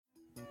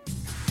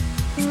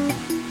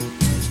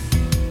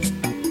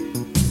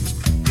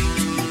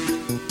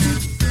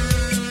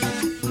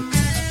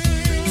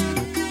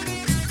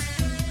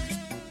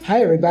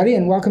Hi, everybody,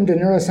 and welcome to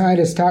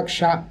Neuroscientist Talk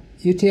Shop,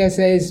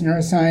 UTSA's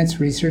Neuroscience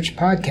Research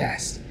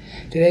Podcast.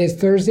 Today is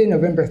Thursday,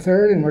 November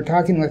 3rd, and we're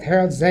talking with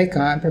Harold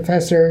Zakon,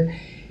 professor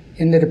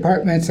in the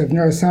departments of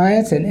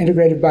neuroscience and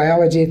integrative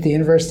biology at the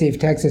University of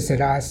Texas at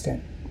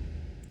Austin.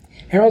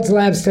 Harold's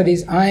lab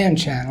studies ion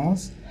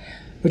channels,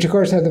 which of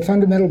course are the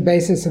fundamental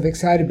basis of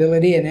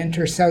excitability and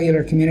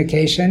intercellular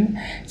communication.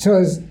 So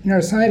as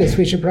neuroscientists,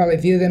 we should probably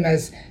view them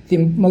as the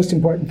most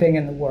important thing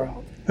in the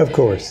world. Of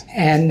course.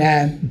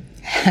 And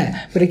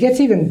but it gets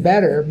even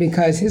better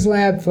because his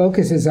lab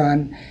focuses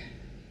on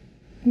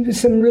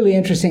some really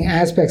interesting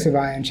aspects of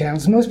ion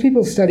channels. Most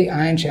people study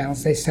ion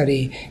channels. They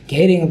study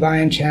gating of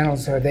ion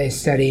channels, or they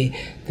study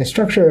the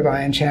structure of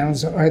ion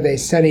channels, or they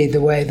study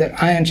the way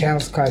that ion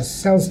channels cause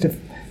cells to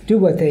do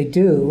what they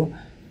do,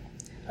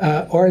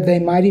 or they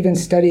might even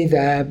study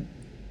the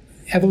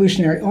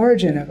evolutionary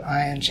origin of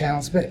ion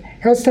channels. But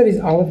Harold studies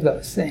all of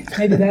those things.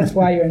 Maybe that's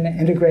why you're in the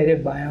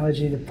integrative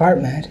biology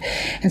department.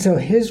 And so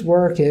his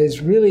work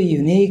is really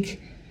unique,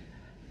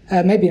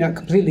 maybe not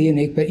completely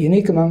unique, but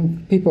unique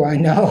among people I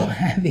know,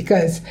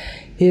 because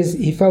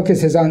he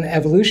focuses on the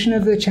evolution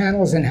of the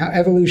channels and how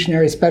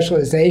evolutionary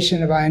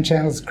specialization of ion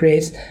channels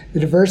creates the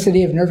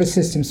diversity of nervous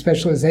system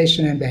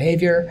specialization and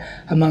behavior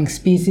among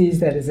species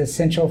that is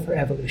essential for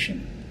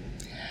evolution.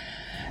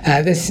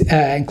 This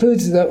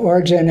includes the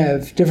origin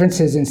of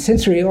differences in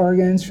sensory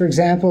organs, for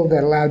example,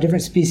 that allow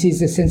different species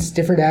to sense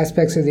different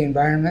aspects of the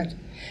environment.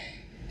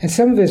 And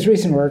some of his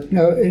recent work,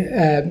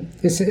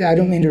 I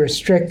don't mean to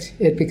restrict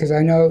it because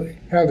I know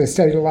Harold has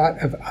studied a lot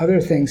of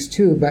other things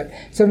too, but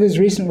some of his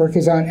recent work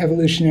is on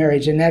evolutionary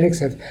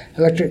genetics of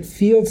electric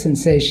field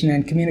sensation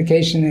and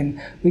communication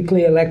in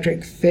weakly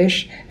electric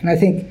fish. And I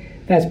think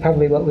that's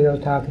probably what we'll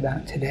talk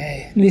about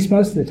today, at least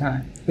most of the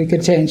time. We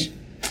could change.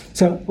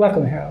 So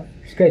welcome, Harold.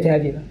 It's great to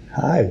have you.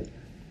 Hi.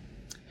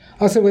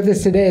 Also with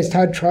us today is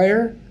Todd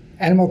Troyer,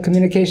 animal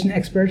communication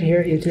expert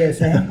here at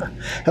UTSA.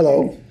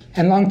 Hello.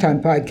 And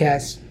longtime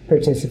podcast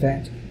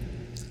participant.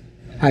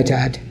 Hi,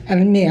 Todd.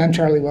 And me, I'm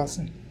Charlie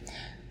Wilson.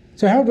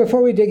 So Harold,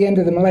 before we dig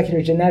into the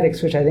molecular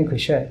genetics, which I think we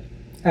should,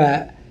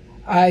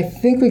 I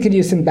think we could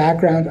use some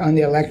background on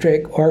the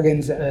electric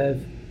organs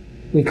of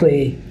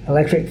weakly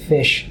electric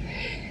fish.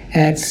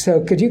 And so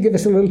could you give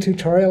us a little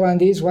tutorial on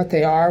these, what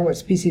they are, what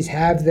species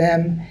have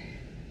them,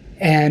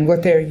 and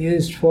what they're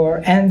used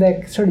for, and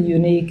the sort of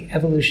unique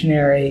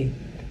evolutionary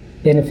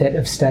benefit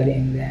of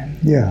studying them?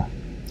 Yeah.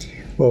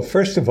 Well,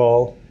 first of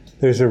all,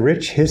 there's a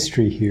rich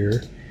history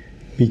here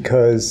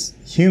because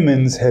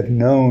humans have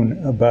known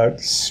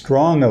about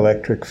strong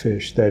electric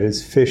fish, that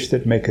is, fish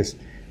that make a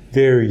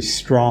very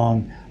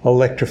strong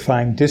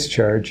electrifying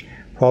discharge,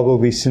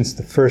 probably since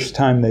the first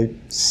time they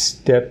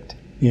stepped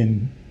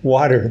in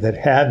water that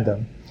had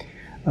them.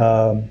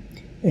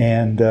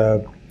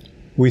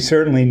 We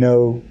certainly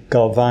know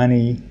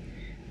Galvani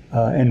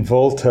and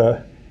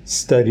Volta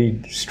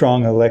studied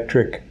strong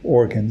electric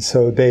organs.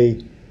 So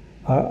they,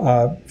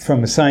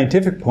 from a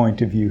scientific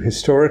point of view,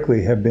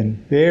 historically have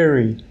been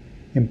very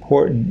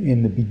important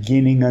in the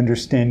beginning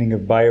understanding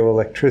of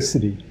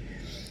bioelectricity.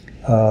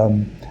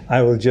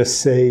 I will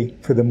just say,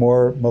 for the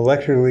more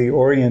molecularly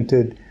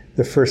oriented,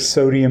 the first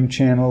sodium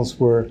channels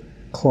were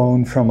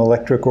cloned from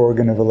electric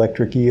organ of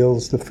electric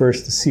eels, the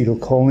first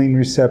acetylcholine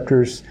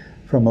receptors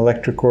from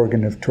electric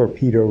organ of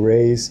torpedo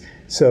rays.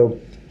 So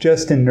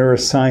just in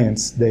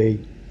neuroscience, they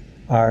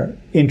are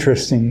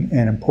interesting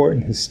and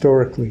important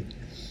historically.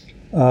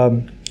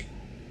 One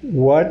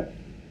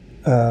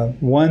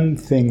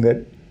thing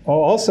that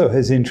also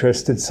has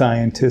interested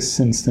scientists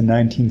since the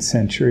 19th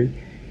century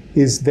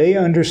is they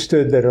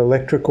understood that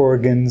electric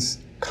organs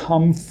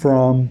come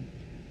from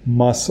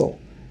muscle.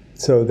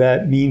 So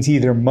that means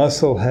either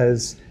muscle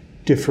has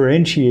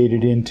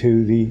differentiated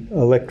into the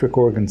electric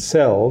organ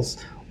cells,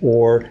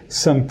 or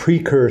some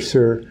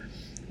precursor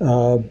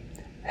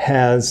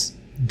has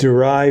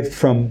derived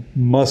from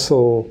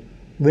muscle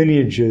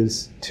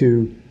lineages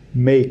to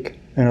make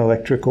an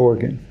electric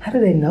organ. How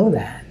do they know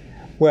that?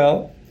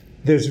 Well,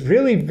 there's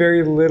really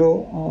very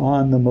little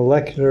on the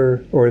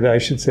molecular, or I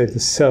should say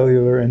the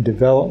cellular and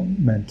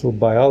developmental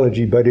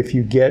biology, but if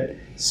you get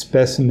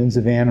specimens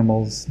of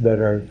animals that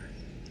are,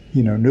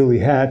 newly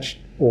hatched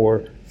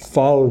or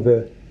follow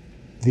the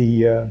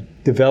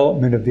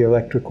development of the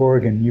electric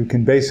organ, you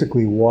can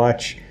basically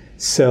watch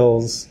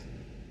cells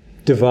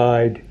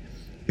divide,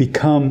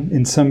 become,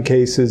 in some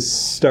cases,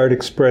 start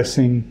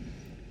expressing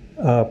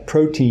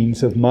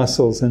proteins of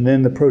muscles, and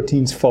then the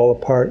proteins fall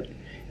apart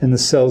and the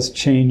cells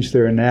change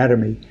their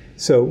anatomy.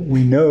 So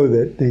we know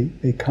that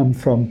they come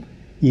from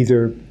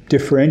either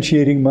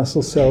differentiating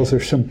muscle cells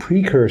or some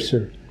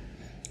precursor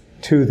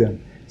to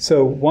them.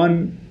 So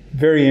one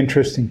very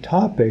interesting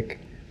topic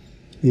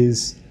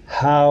is,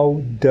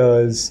 how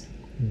does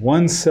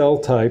one cell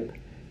type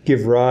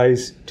give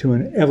rise to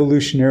an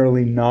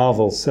evolutionarily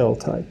novel cell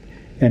type?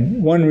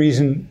 And one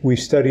reason we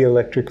study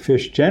electric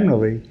fish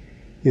generally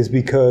is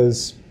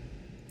because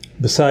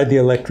beside the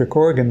electric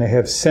organ, they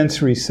have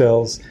sensory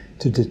cells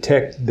to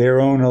detect their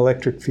own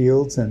electric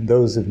fields and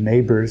those of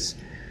neighbors.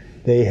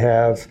 They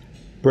have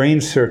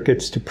brain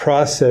circuits to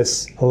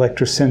process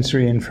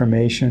electrosensory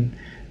information.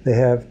 They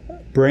have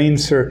brain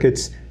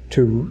circuits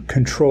to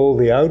control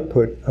the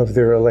output of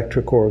their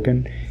electric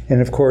organ.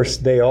 And of course,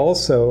 they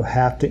also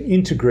have to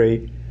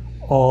integrate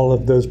all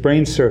of those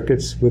brain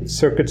circuits with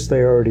circuits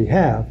they already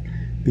have,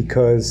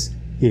 because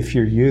if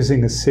you're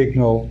using a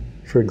signal,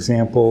 for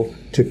example,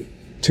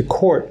 to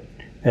court,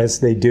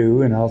 as they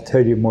do, and I'll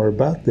tell you more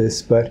about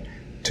this, but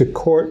to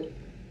court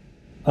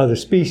other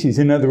species,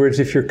 in other words,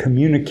 if your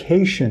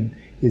communication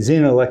is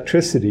in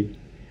electricity,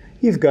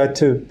 you've got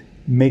to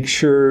make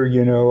sure,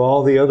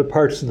 all the other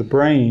parts of the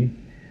brain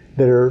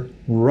that are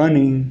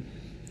running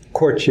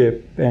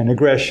courtship and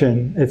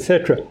aggression,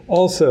 etc.,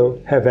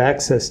 also have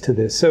access to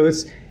this. So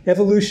it's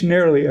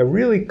evolutionarily a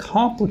really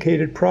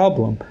complicated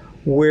problem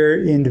where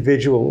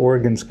individual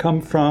organs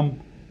come from,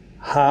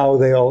 how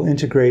they all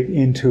integrate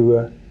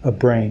into a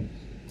brain.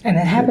 And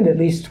it happened at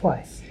least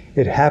twice.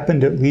 It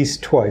happened at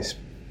least twice,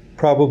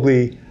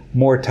 probably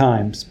more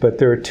times, but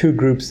there are two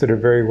groups that are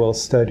very well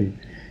studied.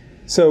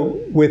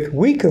 So with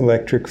weak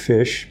electric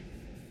fish,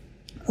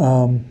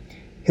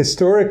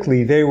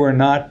 historically they were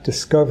not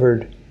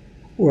discovered,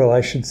 well,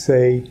 I should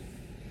say,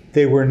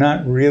 they were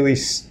not really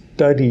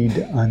studied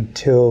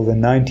until the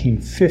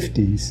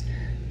 1950s,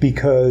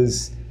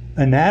 because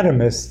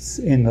anatomists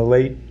in the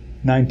late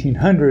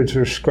 1900s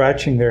were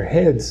scratching their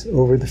heads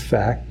over the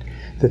fact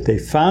that they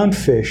found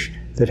fish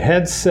that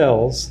had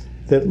cells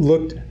that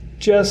looked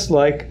just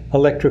like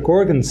electric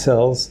organ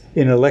cells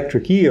in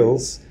electric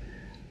eels,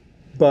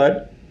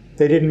 but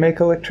they didn't make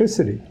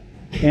electricity.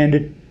 And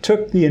it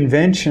took the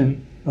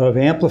invention of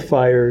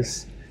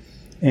amplifiers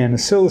and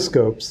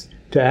oscilloscopes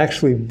to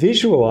actually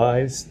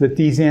visualize that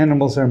these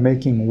animals are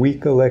making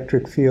weak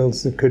electric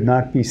fields that could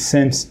not be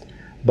sensed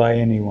by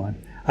anyone.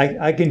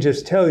 I can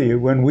just tell you,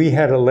 when we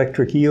had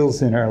electric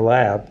eels in our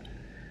lab,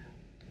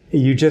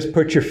 you just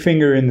put your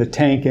finger in the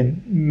tank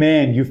and,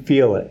 man, you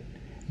feel it.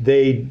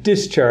 They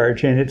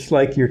discharge, and it's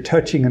like you're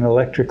touching an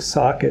electric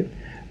socket.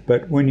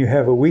 But when you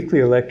have a weakly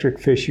electric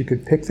fish, you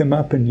could pick them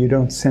up and you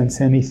don't sense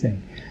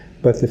anything.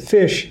 But the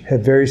fish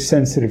have very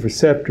sensitive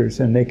receptors,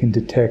 and they can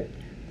detect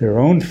their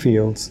own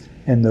fields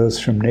and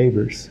those from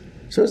neighbors.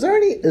 So is there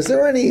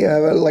any I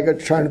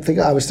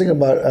was thinking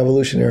about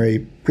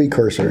evolutionary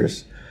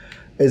precursors.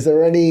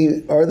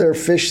 Are there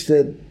fish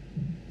that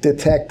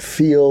detect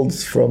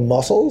fields from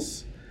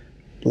mussels,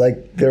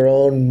 like their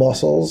own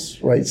muscles,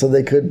 right? So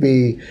they could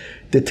be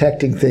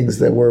detecting things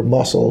that were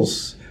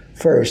mussels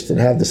first and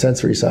have the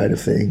sensory side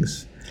of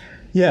things.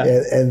 Yeah.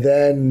 And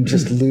then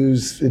just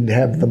lose and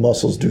have the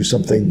mussels do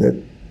something that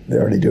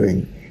they're already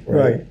doing.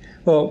 Right.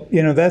 Well,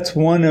 that's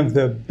one of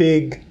the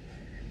big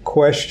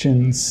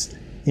questions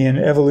in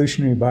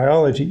evolutionary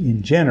biology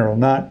in general,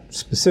 not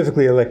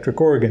specifically electric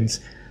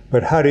organs,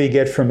 but how do you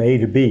get from A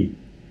to B?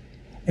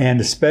 And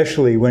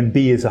especially when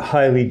B is a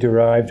highly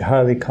derived,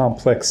 highly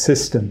complex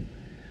system,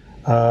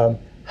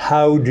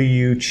 how do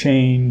you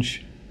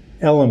change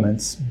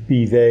elements,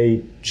 be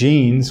they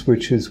genes,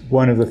 which is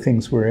one of the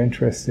things we're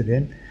interested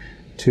in,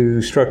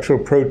 to structural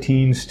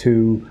proteins,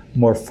 to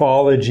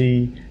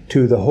morphology,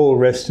 to the whole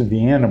rest of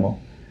the animal.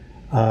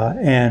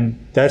 And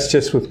that's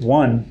just with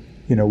one.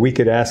 We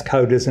could ask,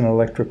 how does an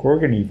electric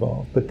organ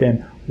evolve? But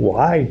then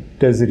why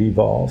does it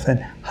evolve? And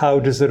how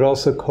does it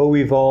also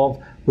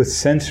co-evolve with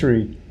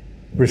sensory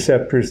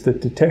receptors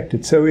that detect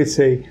it? So it's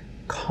a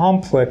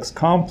complex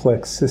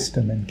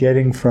system, and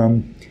getting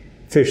from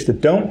fish that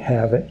don't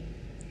have it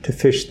to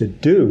fish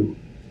that do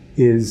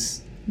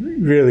is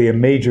really a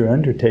major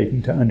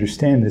undertaking to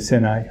understand this,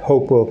 and I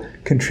hope will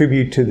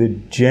contribute to the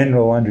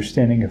general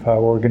understanding of how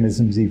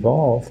organisms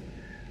evolve.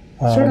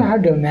 Sort of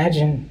hard to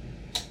imagine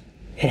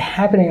it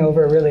happening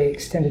over a really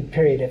extended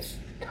period of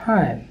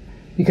time,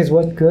 because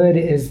what good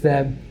is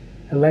the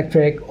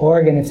electric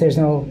organ if there's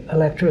no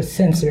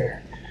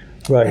electrosensor,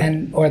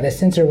 right? Or the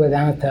sensor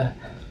without the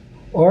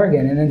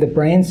organ, and then the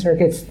brain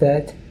circuits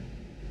that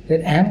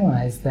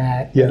analyze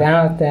that.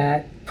 Without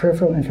that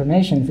peripheral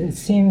information, it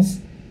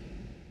seems.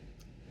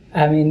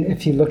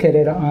 If you look at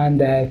it on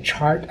the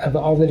chart of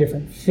all the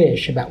different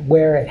fish about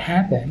where it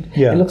happened,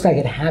 it looks like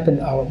it happened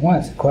all at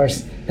once. Of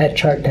course, that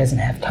chart doesn't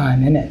have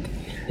time in it.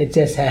 It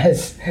just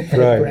has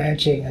the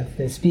branching of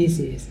the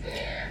species.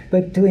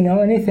 But do we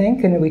know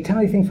anything? Can we tell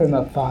anything from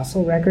a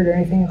fossil record or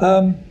anything?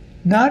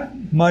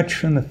 Not much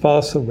from the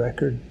fossil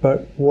record,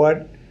 but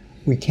what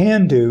we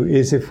can do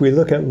is, if we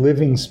look at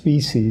living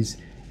species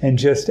and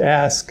just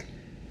ask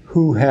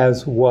who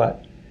has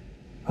what.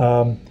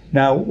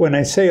 Now, when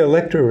I say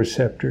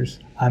electroreceptors,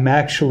 I'm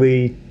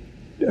actually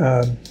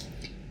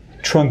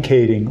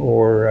truncating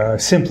or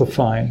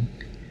simplifying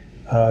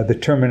the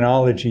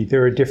terminology.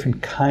 There are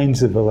different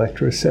kinds of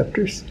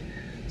electroreceptors.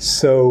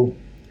 So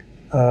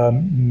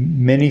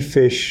many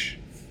fish,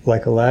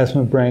 like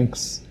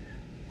elasmobranchs,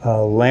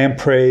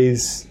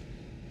 lampreys,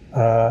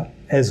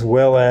 as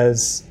well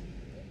as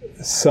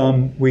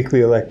some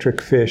weakly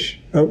electric fish,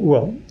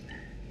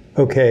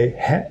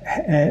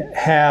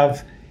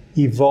 have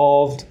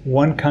evolved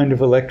one kind of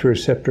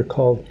electroreceptor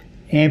called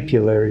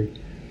ampullary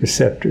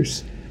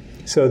receptors.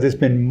 So there's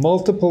been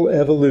multiple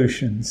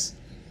evolutions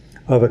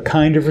of a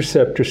kind of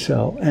receptor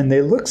cell, and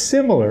they look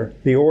similar,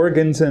 the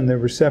organs and the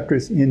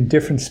receptors, in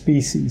different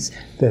species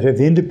that have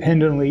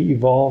independently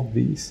evolved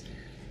these.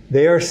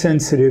 They are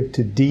sensitive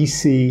to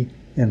DC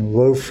and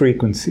low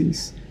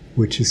frequencies,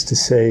 which is to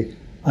say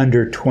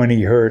under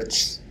 20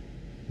 hertz,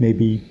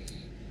 maybe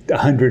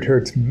 100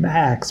 hertz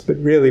max, but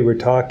really we're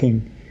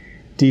talking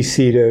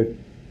DC to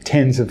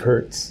tens of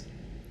hertz.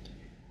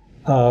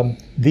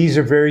 These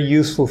are very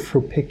useful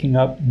for picking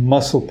up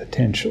muscle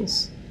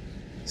potentials.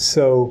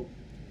 So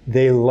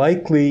they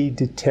likely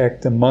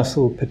detect the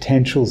muscle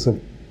potentials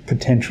of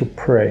potential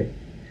prey.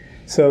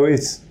 So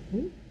it's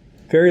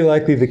very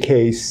likely the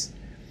case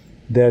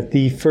that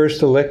the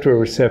first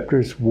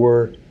electroreceptors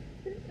were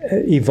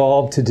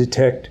evolved to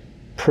detect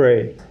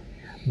prey.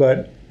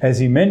 But as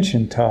you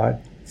mentioned,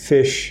 Todd,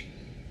 fish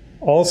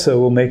also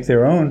will make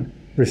their own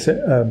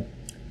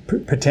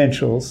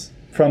potentials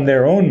from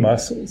their own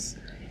muscles.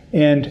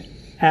 And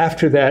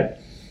after that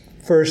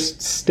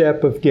first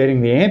step of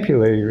getting the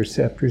ampullary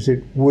receptors,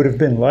 it would have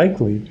been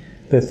likely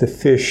that the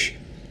fish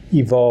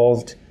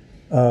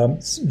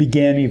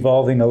began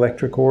evolving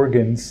electric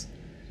organs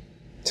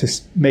to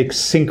make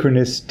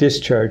synchronous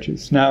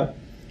discharges. Now,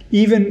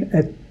 even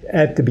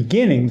at the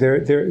beginning,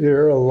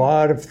 there are a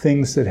lot of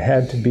things that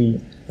had to be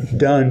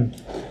done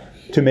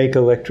to make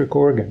electric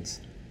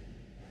organs.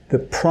 The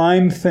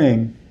prime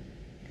thing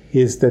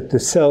is that the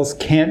cells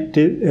can't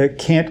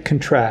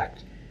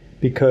contract,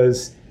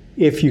 because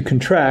if you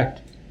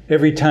contract,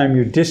 every time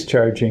you're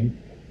discharging,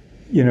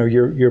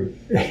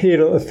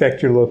 it'll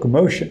affect your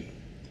locomotion.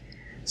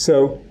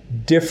 So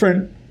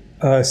different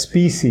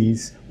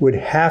species would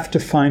have to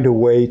find a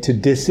way to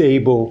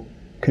disable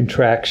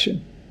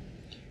contraction.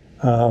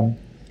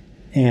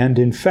 And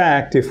in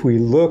fact, if we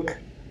look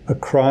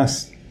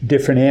across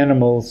different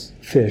animals,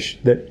 fish,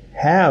 that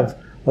have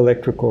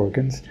electric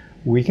organs,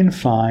 we can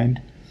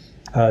find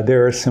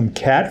there are some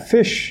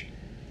catfish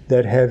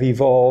that have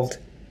evolved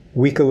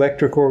weak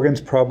electric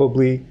organs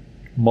probably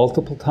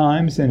multiple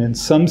times, and in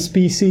some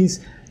species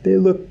they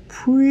look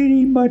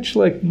pretty much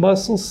like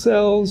muscle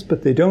cells,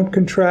 but they don't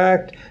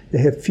contract. They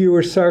have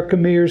fewer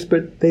sarcomeres,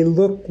 but they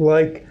look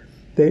like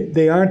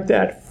they aren't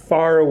that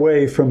far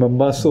away from a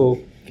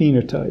muscle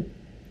phenotype.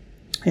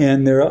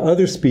 And there are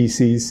other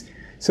species.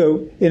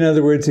 So in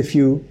other words, if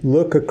you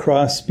look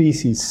across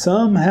species,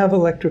 some have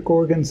electric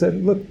organs that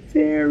look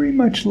very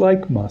much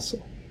like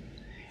muscle,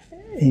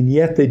 and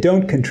yet they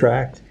don't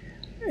contract,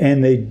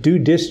 and they do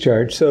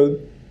discharge. So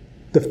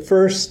the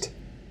first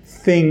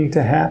thing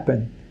to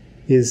happen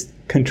is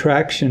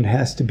contraction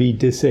has to be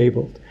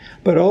disabled.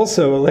 But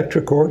also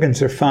electric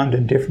organs are found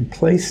in different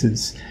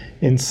places.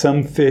 In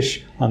some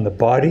fish on the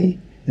body,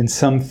 in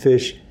some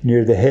fish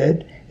near the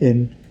head.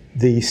 In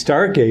the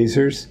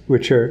stargazers,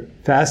 which are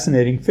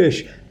fascinating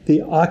fish, the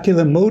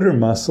oculomotor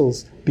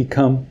muscles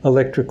become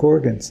electric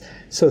organs.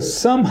 So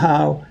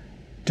somehow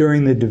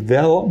during the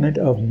development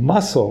of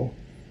muscle,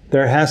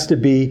 there has to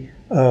be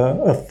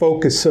a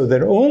focus so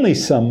that only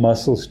some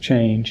muscles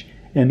change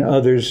and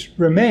others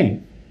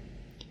remain.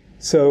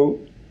 So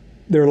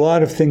there are a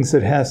lot of things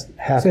that have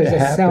to happen. So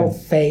there's a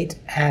self-fate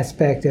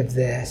aspect of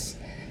this.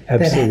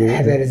 Absolutely.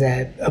 That is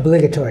an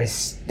obligatory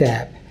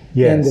step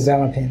Yes. in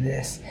developing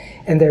this.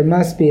 And there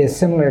must be a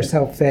similar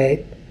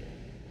self-fate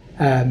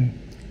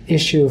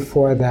issue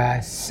for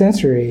the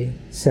sensory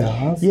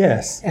cells.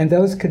 Yes. And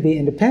those could be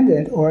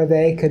independent, or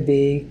they could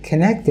be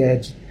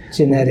connected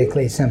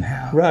genetically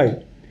somehow.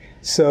 Right.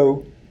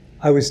 So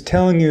I was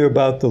telling you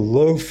about the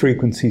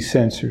low-frequency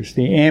sensors,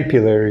 the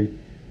ampullary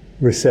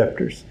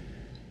receptors.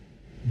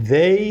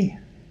 They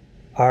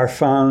are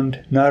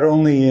found not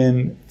only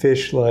in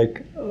fish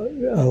like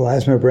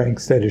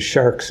elasmobranchs, that is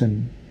sharks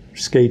and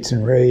skates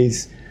and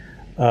rays,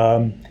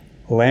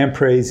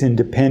 lampreys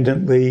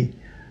independently.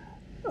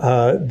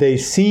 They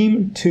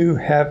seem to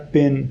have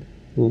been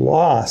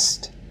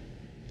lost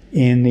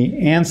in the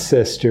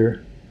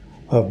ancestor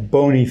of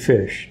bony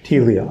fish,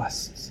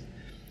 teleosts,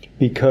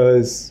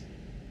 because,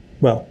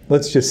 well,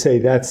 let's just say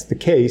that's the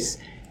case,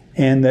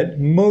 and that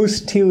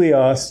most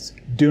teleosts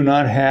do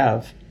not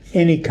have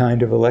any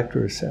kind of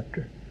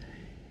electroreceptor.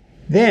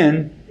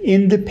 Then,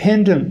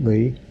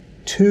 independently,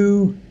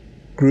 two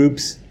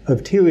groups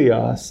of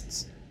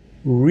teleosts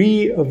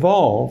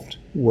re-evolved,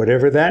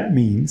 whatever that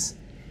means,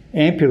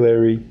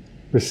 ampullary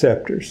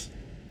receptors.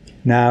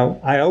 Now,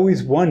 I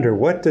always wonder,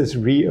 what does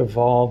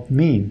re-evolve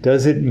mean?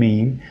 Does it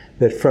mean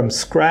that from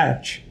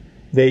scratch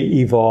they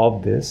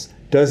evolved this?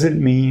 Does it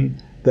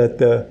mean that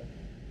the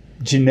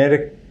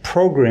genetic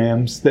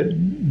programs that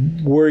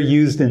were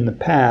used in the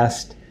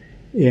past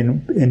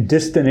in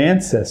distant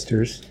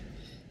ancestors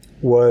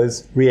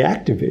was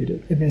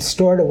reactivated? They've been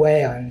stored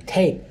away on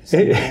tape.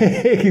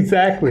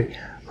 Exactly.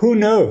 Who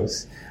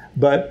knows?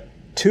 But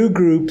two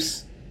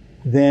groups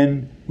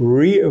then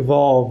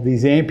re-evolved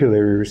these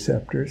ampullary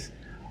receptors.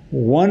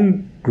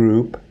 One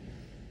group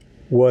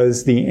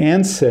was the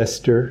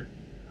ancestor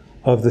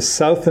of the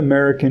South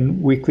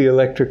American weakly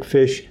electric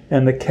fish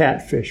and the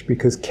catfish,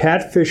 because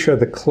catfish are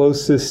the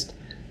closest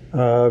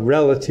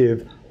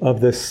relative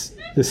of the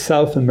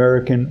South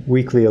American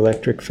weakly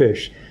electric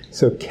fish.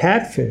 So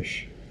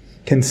catfish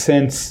can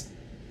sense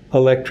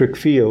electric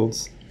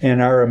fields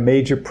and are a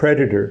major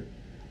predator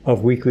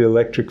of weakly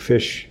electric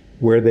fish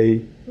where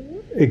they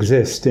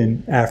exist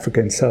in Africa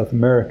and South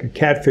America.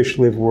 Catfish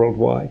live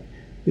worldwide.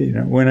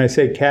 When I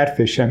say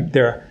catfish,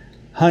 there are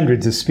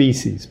hundreds of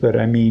species, but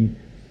I mean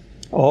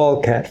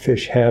all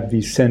catfish have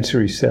these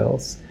sensory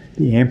cells,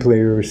 the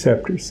ampullator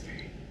receptors.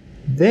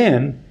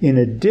 Then, in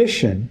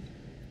addition,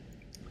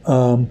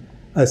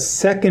 a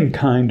second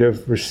kind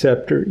of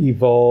receptor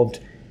evolved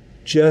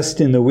just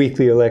in the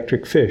weakly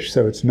electric fish.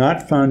 So it's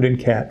not found in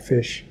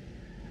catfish.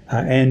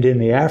 And in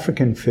the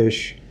African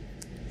fish,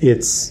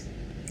 it's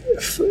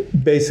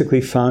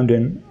basically found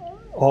in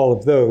all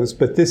of those.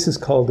 But this is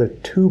called a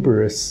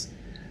tuberous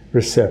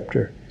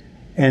receptor.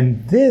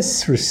 And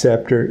this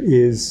receptor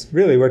is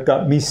really what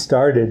got me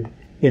started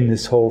in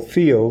this whole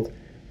field,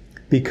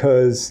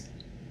 because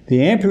the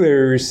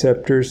ampullary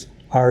receptors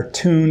are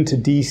tuned to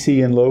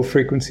DC and low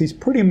frequencies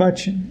pretty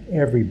much in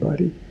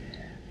everybody.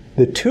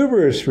 The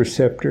tuberous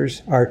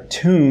receptors are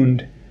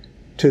tuned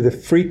to the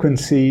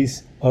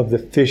frequencies of the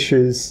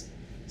fish's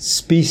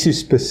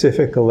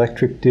species-specific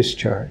electric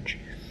discharge.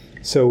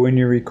 So when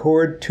you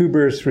record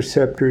tuberous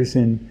receptors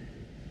in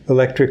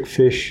electric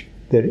fish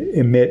that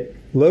emit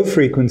low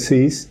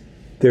frequencies,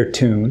 they're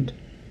tuned.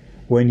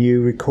 When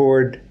you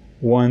record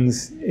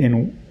ones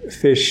in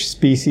fish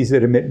species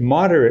that emit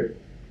moderate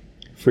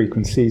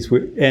frequencies,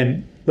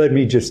 and let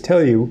me just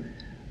tell you,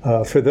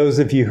 for those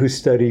of you who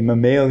study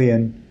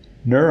mammalian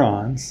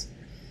neurons,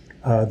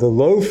 the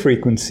low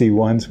frequency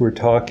ones we're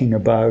talking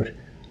about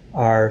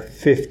are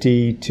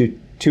 50 to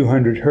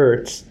 200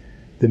 hertz.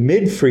 The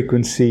mid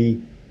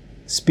frequency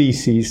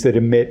species that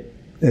emit,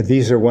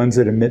 these are ones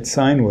that emit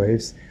sine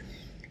waves,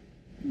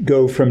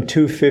 go from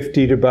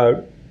 250 to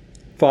about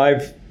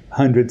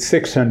 500,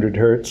 600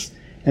 hertz.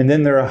 And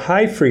then there are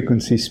high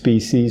frequency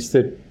species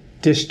that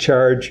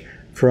discharge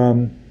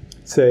from,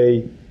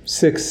 say,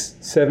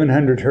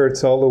 700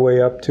 hertz all the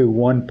way up to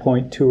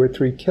 1.2 or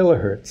 3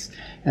 kilohertz.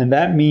 And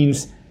that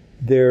means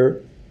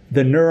the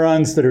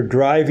neurons that are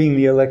driving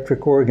the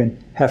electric organ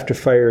have to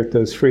fire at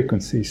those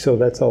frequencies. So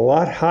that's a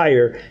lot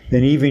higher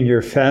than even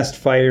your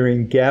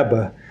fast-firing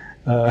GABA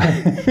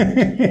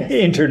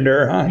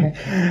interneuron,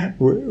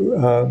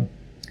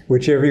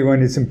 which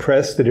everyone is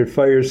impressed that it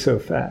fires so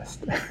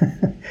fast.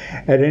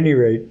 At any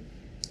rate,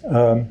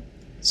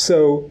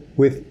 so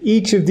with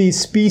each of these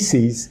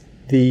species,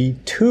 the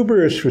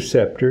tuberous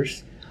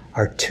receptors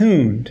are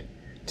tuned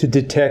to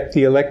detect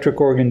the electric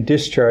organ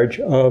discharge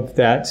of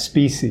that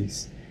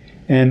species.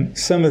 And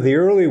some of the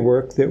early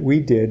work that we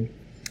did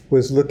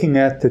was looking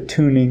at the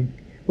tuning,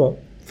 well,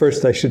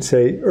 first I should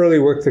say, early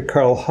work that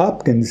Carl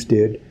Hopkins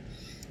did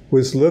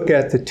was look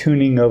at the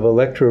tuning of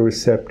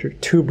tuberous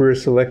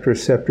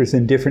electroreceptors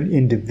in different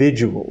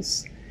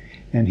individuals.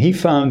 And he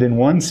found in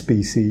one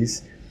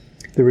species,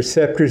 the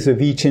receptors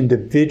of each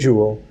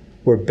individual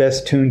were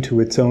best tuned to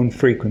its own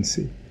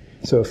frequency.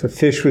 So if a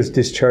fish was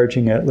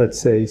discharging at, let's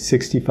say,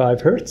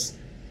 65 hertz,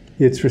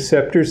 its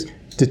receptors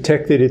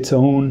detected its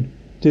own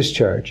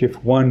discharge.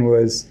 If one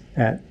was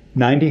at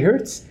 90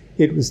 hertz,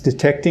 it was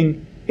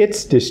detecting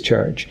its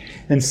discharge.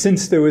 And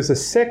since there was a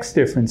sex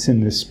difference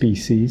in this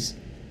species,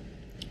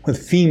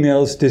 with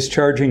females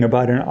discharging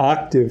about an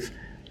octave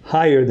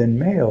higher than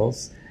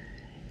males,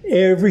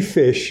 every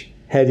fish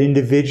had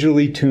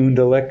individually tuned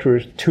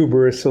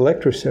tuberous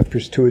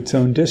electroreceptors to its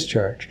own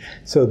discharge.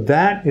 So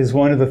that is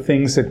one of the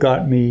things that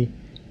got me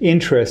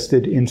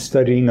interested in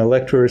studying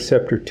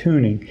electroreceptor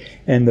tuning.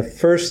 And the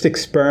first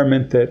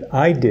experiment that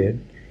I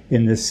did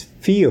in this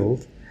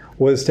field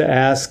was to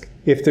ask,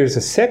 if there's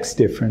a sex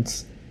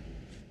difference,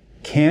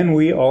 can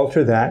we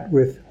alter that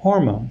with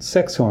hormones,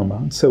 sex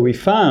hormones? So we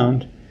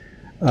found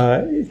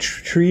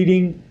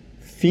treating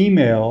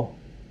female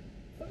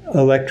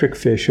electric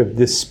fish of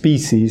this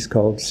species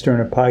called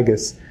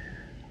Sternopygus,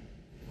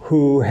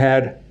 who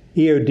had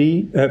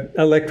EOD,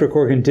 electric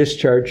organ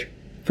discharge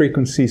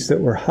frequencies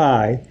that were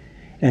high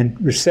and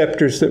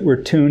receptors that were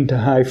tuned to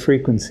high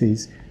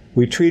frequencies.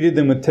 We treated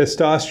them with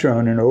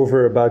testosterone, and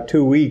over about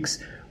 2 weeks,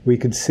 we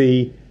could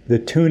see the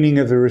tuning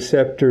of the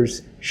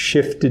receptors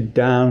shifted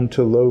down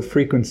to low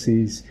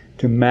frequencies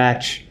to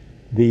match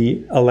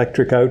the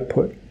electric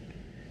output.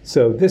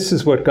 So this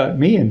is what got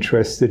me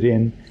interested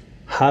in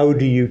how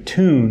do you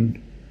tune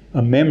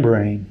a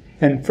membrane.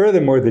 And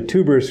furthermore, the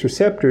tuberous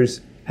receptors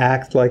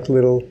act like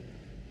little,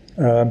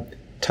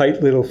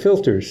 tight little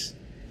filters.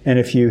 And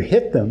if you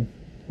hit them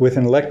with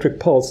an electric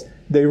pulse,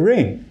 they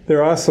ring. They're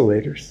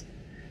oscillators.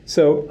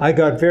 So I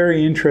got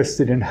very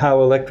interested in how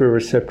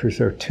electroreceptors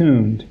are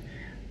tuned,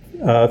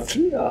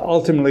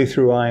 ultimately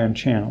through ion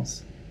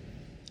channels.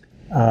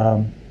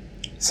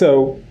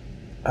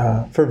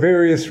 For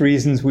various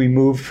reasons, we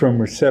moved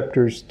from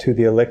receptors to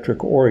the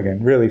electric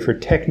organ, really for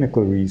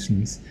technical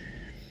reasons,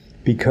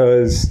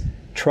 because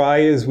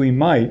try as we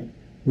might,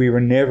 we were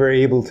never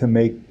able to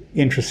make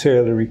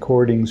intracellular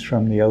recordings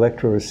from the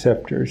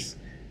electroreceptors.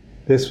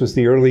 This was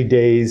the early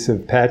days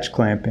of patch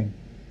clamping.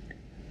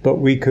 But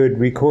we could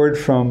record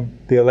from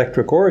the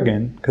electric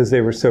organ, because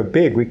they were so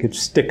big, we could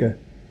stick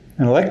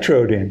an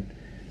electrode in.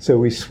 So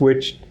we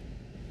switched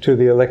to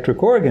the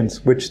electric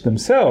organs, which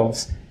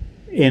themselves,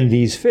 in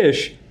these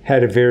fish,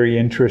 had a very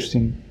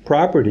interesting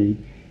property.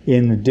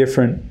 In the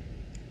different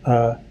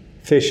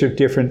fish of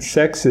different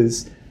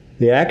sexes,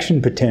 the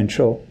action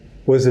potential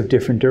was of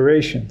different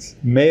durations.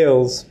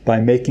 Males, by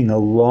making a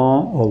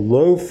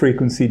low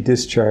frequency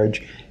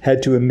discharge,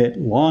 had to emit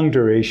long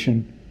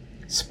duration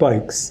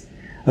spikes.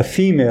 A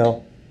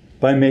female,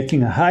 by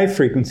making a high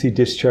frequency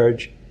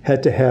discharge,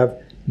 had to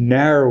have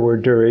narrower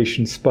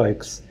duration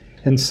spikes.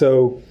 And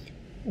so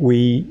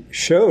we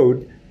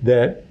showed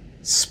that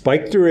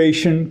spike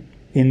duration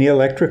in the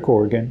electric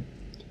organ,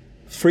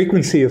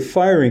 frequency of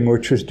firing,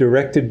 which was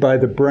directed by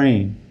the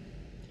brain,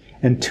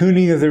 and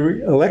tuning of the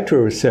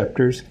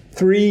electroreceptors,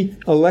 3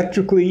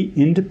 electrically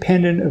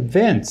independent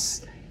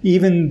events,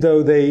 even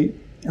though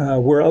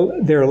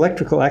their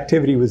electrical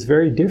activity was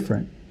very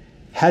different,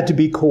 had to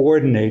be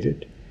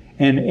coordinated,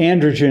 and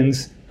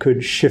androgens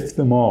could shift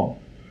them all,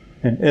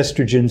 and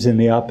estrogens in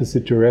the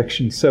opposite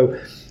direction. So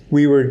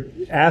we were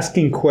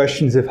asking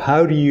questions of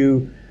how do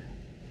you,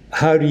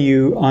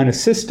 on a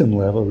system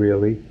level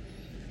really,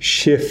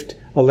 shift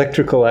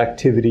electrical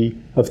activity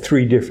of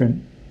 3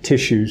 different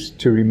tissues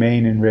to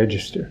remain and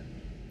register.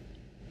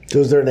 So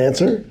is there an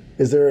answer?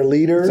 Is there a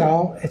leader?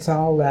 It's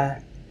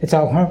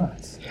all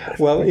hormones.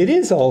 Well, it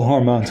is all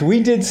hormones.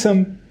 We did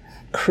some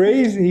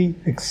crazy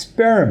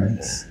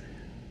experiments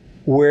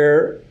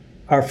where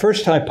our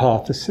first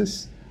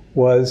hypothesis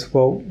was,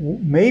 well,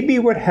 maybe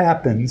what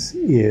happens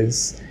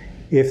is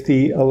if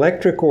the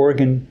electric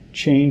organ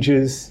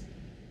changes.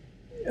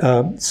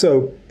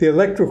 So the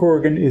electric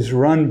organ is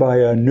run by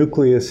a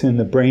nucleus in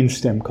the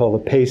brainstem called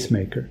a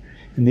pacemaker.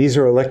 And these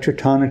are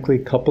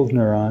electrotonically coupled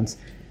neurons.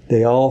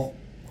 They all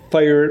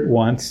fire at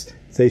once.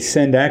 They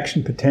send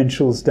action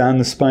potentials down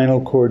the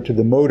spinal cord to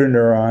the motor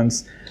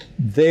neurons.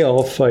 They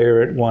all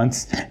fire at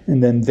once,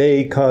 and then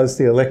they cause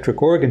the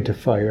electric organ to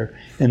fire.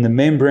 And the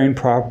membrane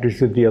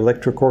properties of the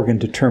electric organ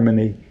determine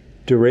the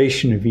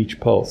duration of each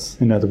pulse.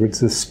 In other words,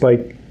 the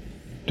spike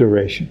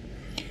duration.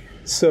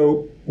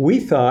 So we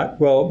thought,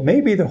 well,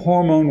 maybe the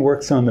hormone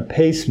works on the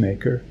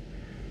pacemaker,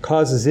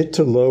 causes it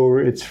to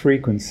lower its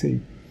frequency.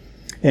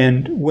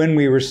 And when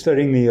we were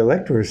studying the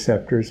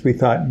electroreceptors, we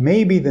thought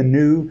maybe the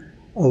new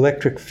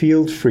electric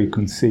field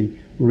frequency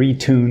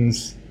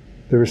retunes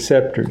the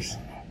receptors.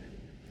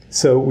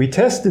 So we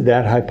tested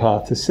that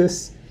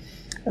hypothesis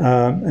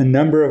a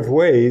number of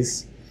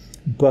ways,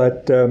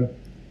 but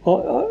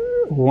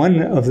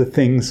one of the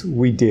things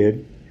we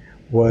did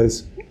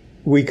was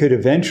we could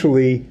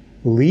eventually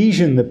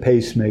lesion the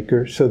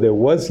pacemaker, so there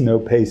was no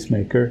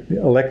pacemaker, the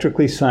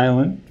electrically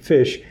silent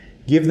fish,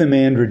 give them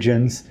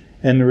androgens,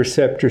 and the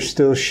receptor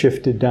still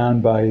shifted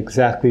down by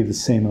exactly the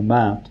same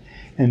amount.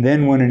 And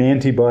then when an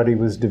antibody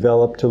was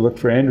developed to look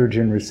for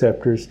androgen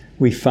receptors,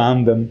 we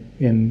found them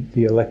in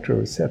the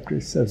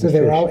electroreceptors of the fish. So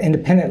they were all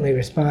independently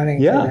responding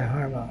to the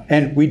hormone.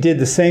 And we did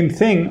the same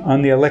thing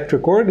on the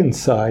electric organ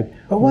side.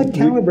 But what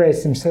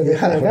calibrates them so that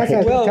that's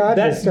how Todd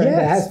was starting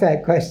to ask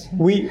that question.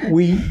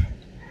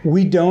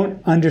 We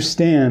don't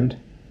understand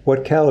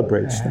what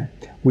calibrates them.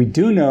 We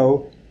do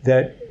know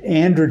that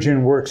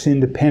androgen works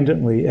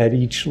independently at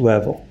each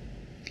level.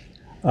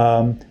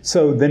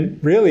 So then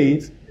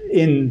really,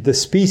 in the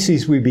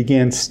species we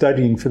began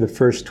studying for the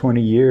first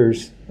 20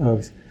 years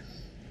of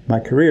my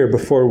career,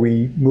 before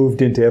we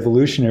moved into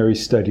evolutionary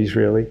studies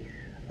really,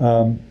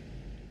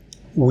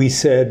 we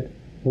said,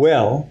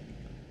 well,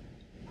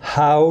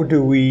 how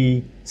do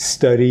we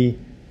study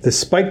the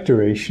spike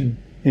duration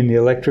in the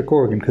electric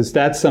organ? Because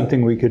that's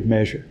something we could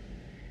measure.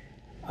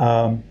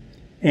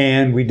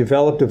 And we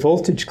developed a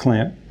voltage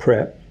clamp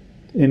prep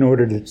in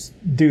order to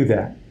do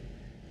that.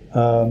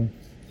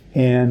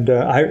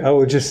 I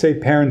will just say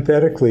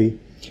parenthetically,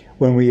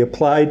 when we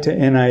applied to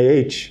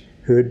NIH,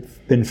 who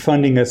had been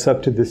funding us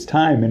up to this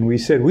time, and we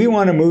said, we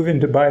want to move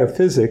into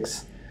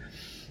biophysics,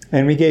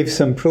 and we gave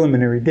some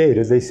preliminary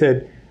data, they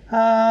said,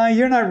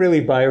 you're not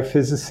really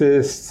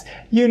biophysicists.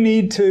 You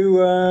need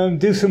to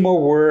do some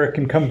more work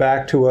and come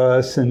back to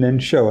us and then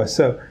show us.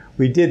 So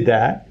we did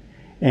that,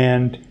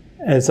 and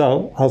as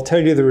I'll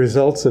tell you the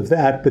results of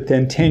that, but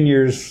then 10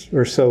 years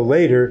or so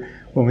later,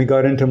 when we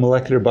got into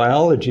molecular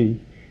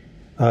biology,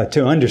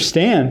 to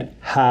understand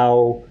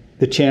how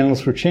the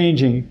channels were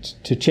changing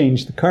to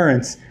change the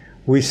currents,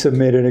 we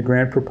submitted a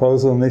grant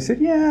proposal, and they said,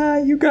 yeah,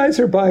 you guys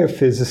are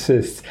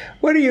biophysicists.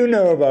 What do you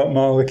know about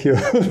molecules?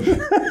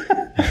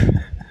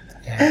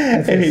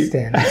 That's a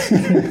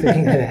standard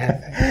thing that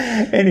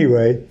happens.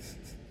 Anyway,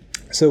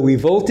 so we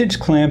voltage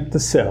clamped the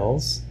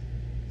cells,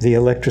 the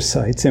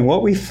electrocytes, and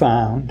what we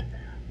found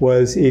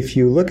was if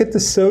you look at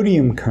the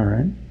sodium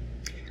current,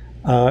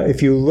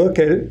 if you look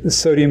at the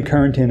sodium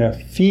current in a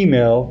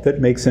female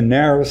that makes a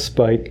narrow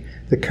spike,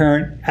 the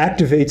current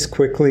activates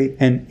quickly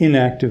and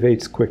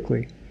inactivates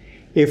quickly.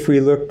 If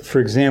we look, for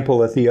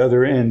example, at the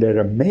other end at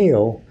a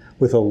male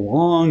with a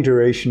long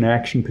duration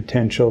action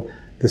potential,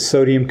 the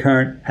sodium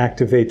current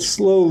activates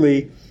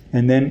slowly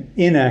and then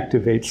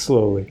inactivates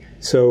slowly.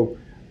 So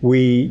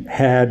we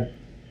had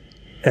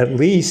at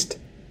least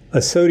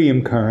a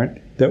sodium current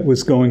that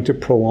was going to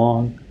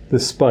prolong the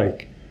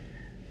spike.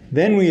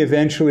 Then we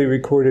eventually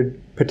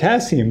recorded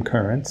potassium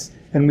currents,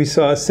 and we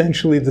saw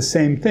essentially the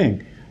same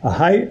thing.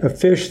 A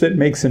fish that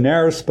makes a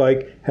narrow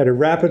spike had a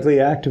rapidly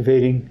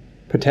activating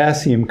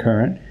potassium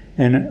current,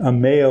 and a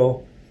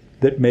male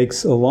that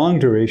makes a long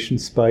duration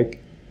spike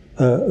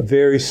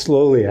very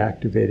slowly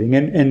activating.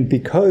 And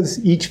because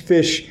each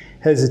fish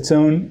has its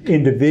own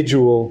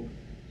individual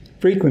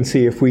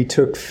frequency, if we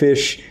took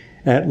fish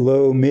at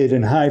low, mid,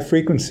 and high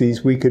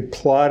frequencies, we could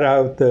plot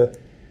out the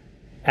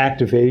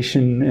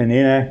activation and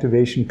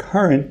inactivation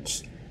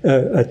currents,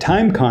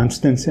 time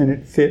constants, and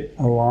it fit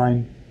a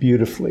line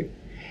beautifully.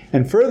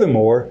 And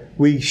furthermore,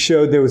 we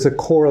showed there was a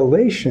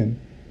correlation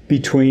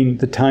between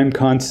the time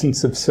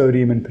constants of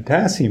sodium and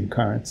potassium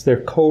currents.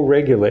 They're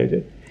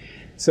co-regulated.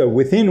 So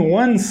within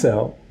one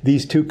cell,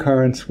 these two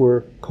currents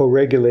were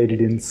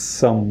co-regulated in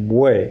some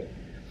way.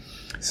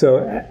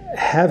 So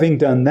having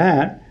done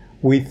that,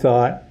 we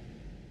thought,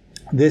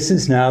 this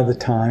is now the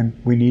time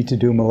we need to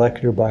do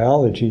molecular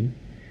biology.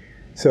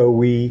 So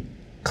we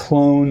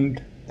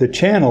cloned the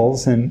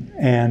channels,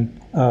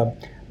 and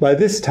by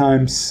this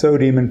time,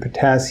 sodium and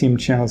potassium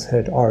channels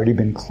had already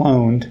been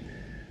cloned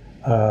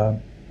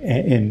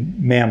in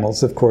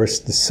mammals. Of course,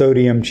 the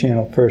sodium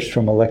channel first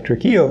from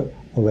electric eel,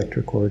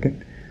 electric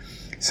organ.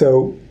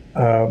 So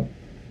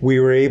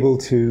we were able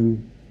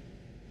to,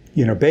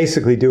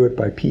 basically do it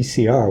by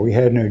PCR. We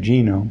had no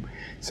genome.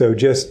 So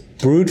just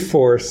brute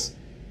force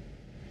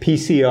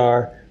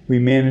PCR, we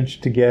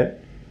managed to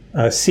get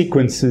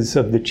sequences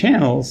of the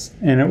channels.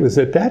 And it was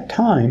at that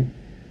time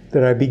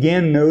that I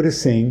began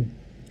noticing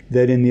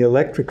that in the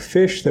electric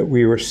fish that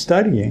we were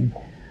studying,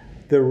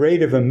 the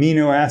rate of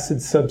amino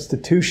acid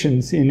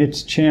substitutions in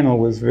its channel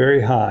was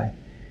very high.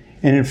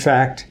 And in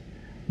fact,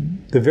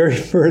 the very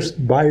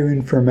first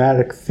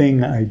bioinformatic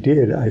thing I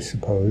did, I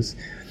suppose,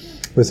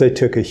 was I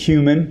took a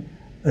human,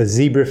 a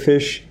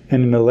zebrafish,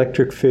 and an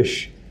electric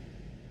fish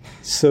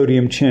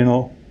sodium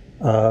channel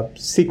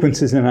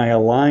sequences, and I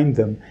aligned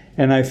them.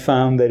 And I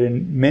found that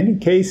in many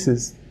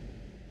cases,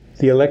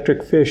 the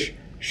electric fish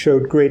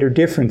showed greater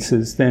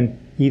differences than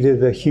either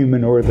the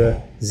human or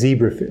the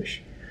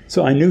zebrafish.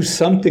 So I knew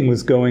something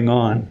was going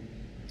on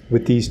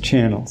with these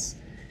channels.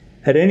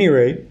 At any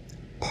rate,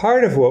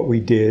 part of what we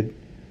did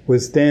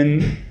was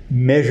then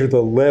measure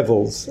the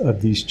levels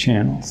of these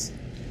channels.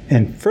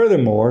 And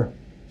furthermore,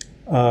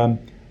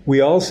 we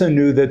also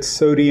knew that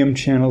sodium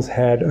channels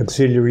had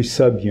auxiliary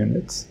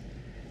subunits.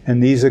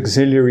 And these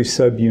auxiliary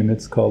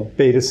subunits, called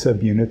beta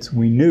subunits,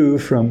 we knew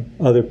from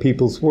other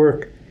people's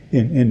work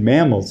in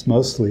mammals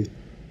mostly,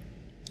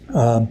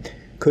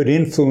 could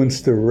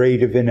influence the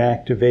rate of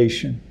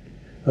inactivation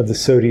of the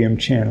sodium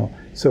channel.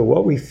 So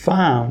what we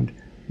found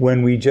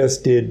when we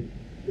just did,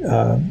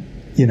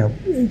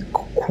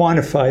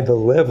 quantify the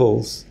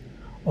levels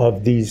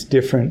of these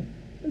different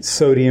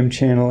sodium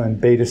channel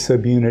and beta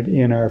subunit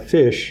in our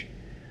fish,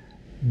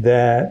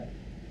 that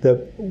the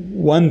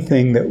one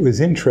thing that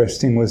was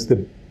interesting was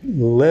the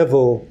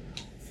level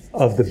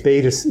of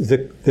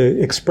the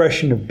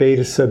expression of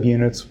beta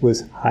subunits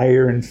was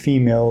higher in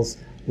females,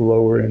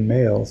 lower in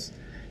males.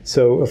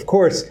 So, of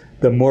course,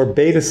 the more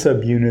beta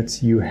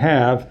subunits you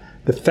have,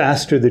 the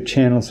faster the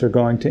channels are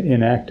going to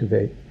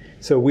inactivate.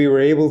 So we were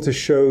able to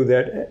show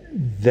that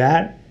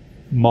that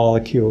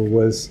molecule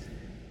was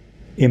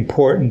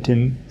important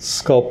in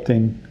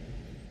sculpting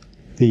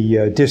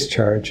the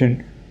discharge.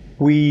 And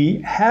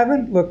we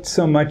haven't looked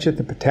so much at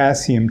the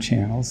potassium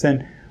channels,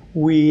 and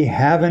we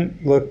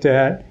haven't looked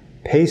at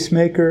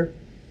pacemaker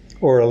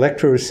or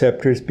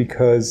electroreceptors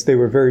because they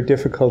were very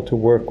difficult to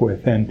work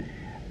with. And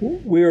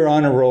we were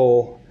on a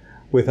roll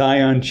with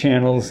ion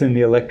channels in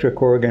the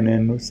electric organ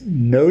and was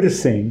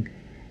noticing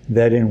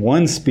that in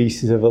one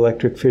species of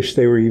electric fish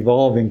they were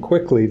evolving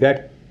quickly.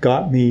 That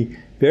got me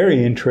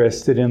very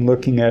interested in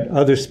looking at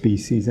other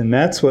species, and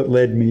that's what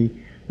led me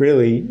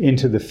really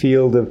into the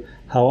field of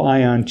how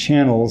ion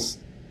channels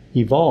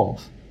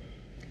evolve.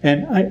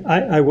 And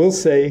I will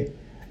say,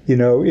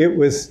 it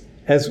was,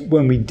 as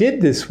when we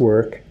did this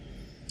work,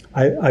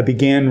 I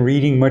began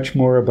reading much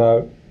more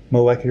about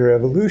molecular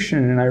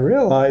evolution, and I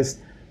realized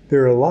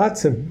there are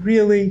lots of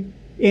really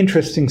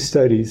interesting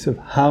studies of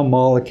how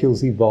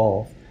molecules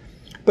evolve.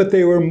 But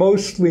they were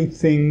mostly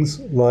things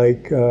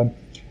like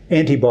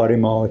antibody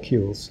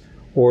molecules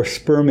or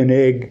sperm and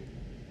egg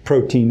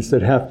proteins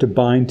that have to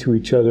bind to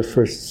each other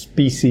for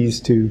species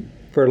to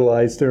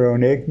fertilize their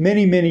own egg.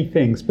 Many, many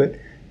things, but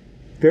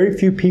very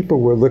few people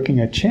were looking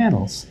at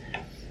channels.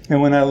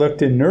 And when I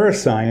looked in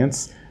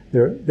neuroscience,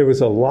 there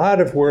was a lot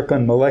of work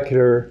on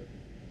molecular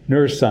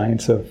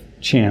neuroscience of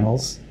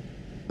channels,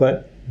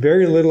 but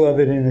very little of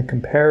it in a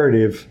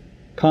comparative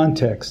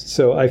context.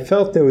 So I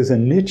felt there was a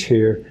niche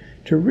here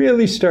to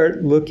really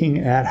start looking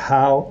at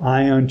how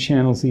ion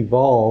channels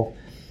evolve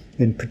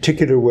in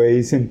particular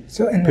ways in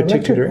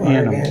particular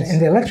animals. In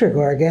the electric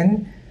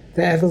organ,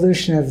 the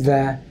evolution of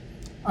the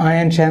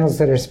ion channels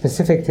that are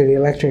specific to the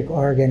electric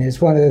organ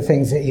is one of the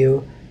things that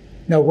you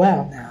know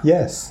well now.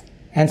 Yes.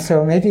 And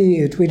so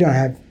maybe we don't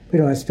have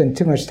to spend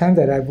too much time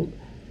that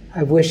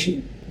I wish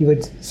you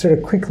would sort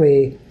of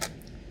quickly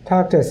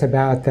talk to us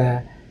about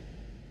the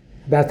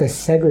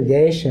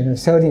segregation of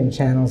sodium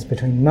channels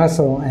between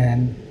muscle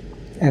and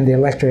the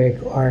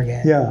electric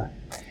organ. Yeah.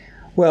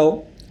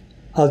 Well,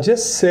 I'll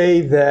just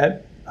say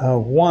that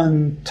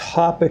one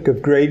topic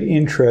of great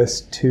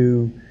interest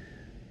to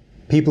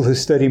people who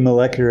study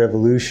molecular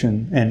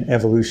evolution and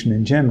evolution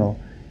in general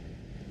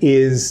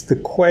is the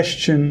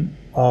question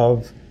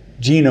of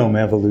genome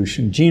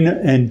evolution.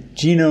 And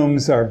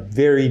genomes are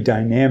very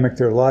dynamic.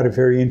 There are a lot of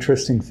very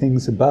interesting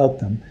things about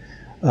them.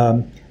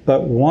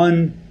 But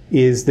one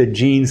is that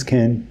genes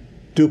can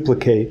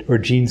duplicate or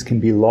genes can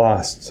be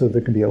lost. So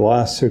there can be a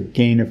loss or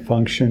gain of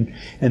function.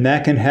 And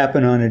that can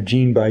happen on a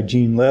gene by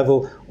gene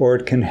level, or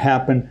it can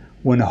happen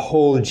when a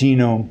whole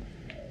genome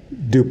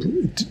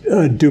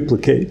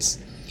duplicates.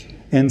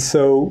 And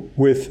so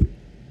with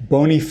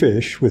bony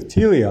fish, with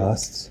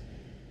teleosts,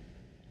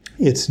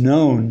 it's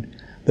known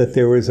that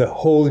there was a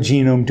whole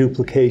genome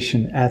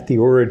duplication at the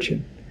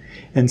origin.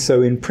 And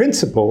so in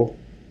principle,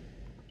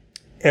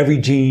 every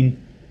gene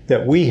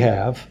that we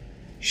have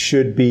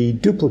should be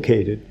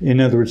duplicated.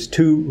 In other words,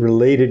 2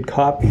 related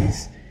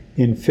copies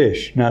in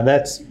fish. Now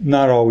that's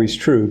not always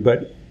true,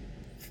 but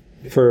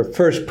for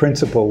first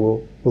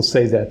principle, we'll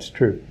say that's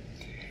true.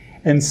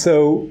 And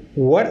so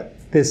what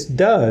this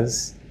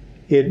does,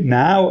 it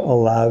now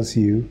allows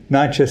you,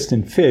 not just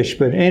in fish,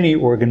 but any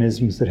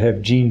organisms that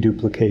have gene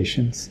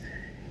duplications,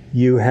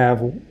 you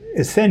have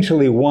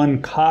essentially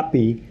one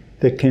copy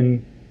that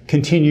can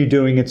continue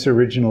doing its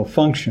original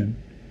function,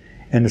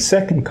 and a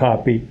second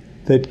copy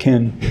that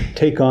can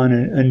take on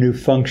a new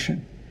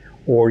function.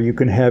 Or you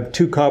can have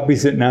 2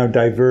 copies that now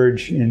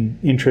diverge in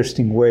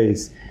interesting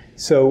ways.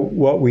 So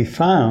what we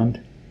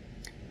found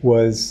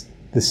was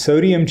the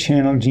sodium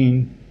channel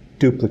gene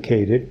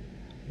duplicated,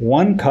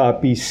 1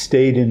 copy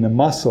stayed in the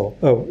muscle.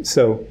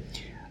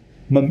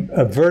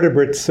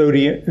 Vertebrate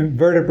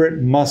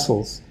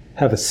muscles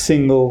have a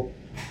single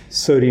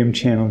sodium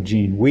channel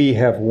gene. We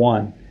have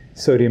 1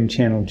 sodium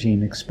channel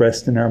gene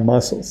expressed in our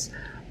muscles.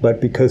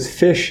 But because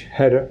fish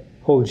had a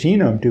whole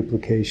genome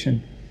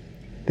duplication,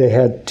 they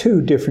had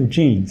 2 different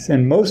genes.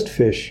 And most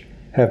fish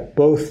have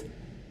both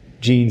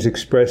genes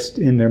expressed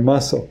in their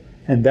muscle.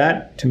 And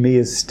that, to me,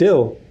 is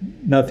still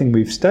nothing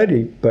we've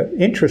studied, but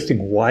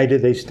interesting. Why do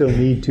they still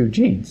need 2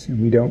 genes? And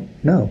we don't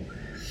know.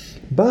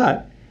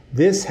 But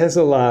this has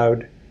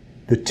allowed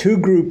the 2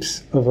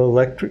 groups of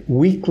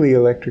weakly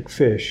electric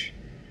fish,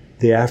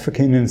 the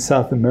African and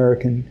South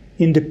American,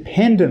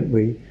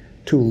 independently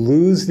to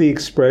lose the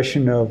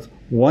expression of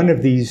one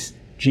of these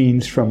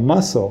genes from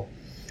muscle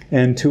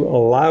and to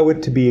allow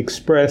it to be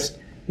expressed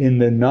in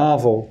the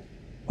novel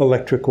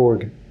electric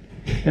organ.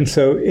 And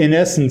so, in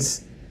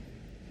essence,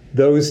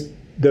 those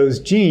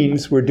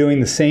genes were doing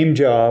the same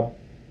job,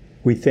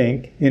 we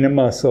think, in a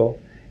muscle,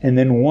 and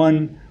then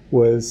one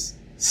was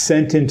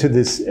sent into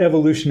this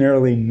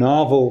evolutionarily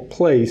novel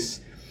place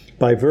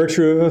by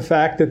virtue of the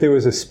fact that there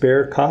was a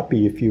spare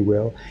copy, if you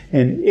will,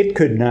 and it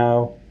could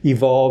now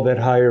evolve at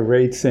higher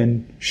rates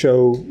and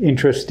show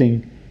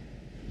interesting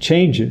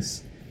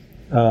changes.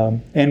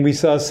 And we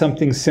saw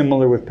something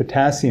similar with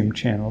potassium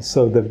channels.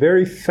 So the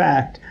very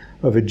fact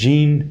of a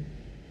genome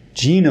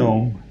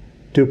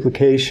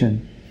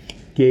duplication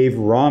gave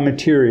raw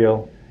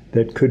material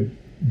that could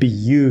be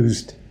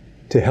used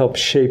to help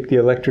shape the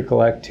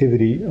electrical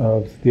activity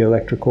of the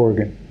electric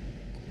organ.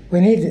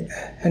 We need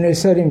a new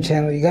sodium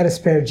channel. You got a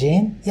spare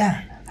gene?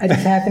 Yeah, I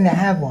just happen to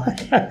have one.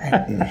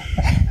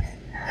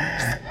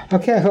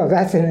 Okay, well,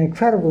 that's an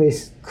incredibly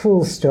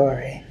cool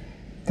story.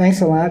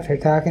 Thanks a lot for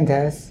talking to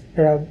us.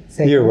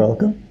 You're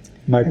welcome.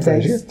 My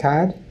pleasure. Thanks,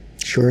 Todd.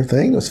 Sure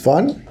thing. It was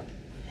fun.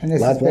 And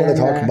Lots more to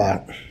talk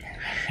about.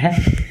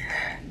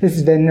 This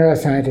has been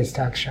Neuroscientist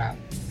Talk Shop.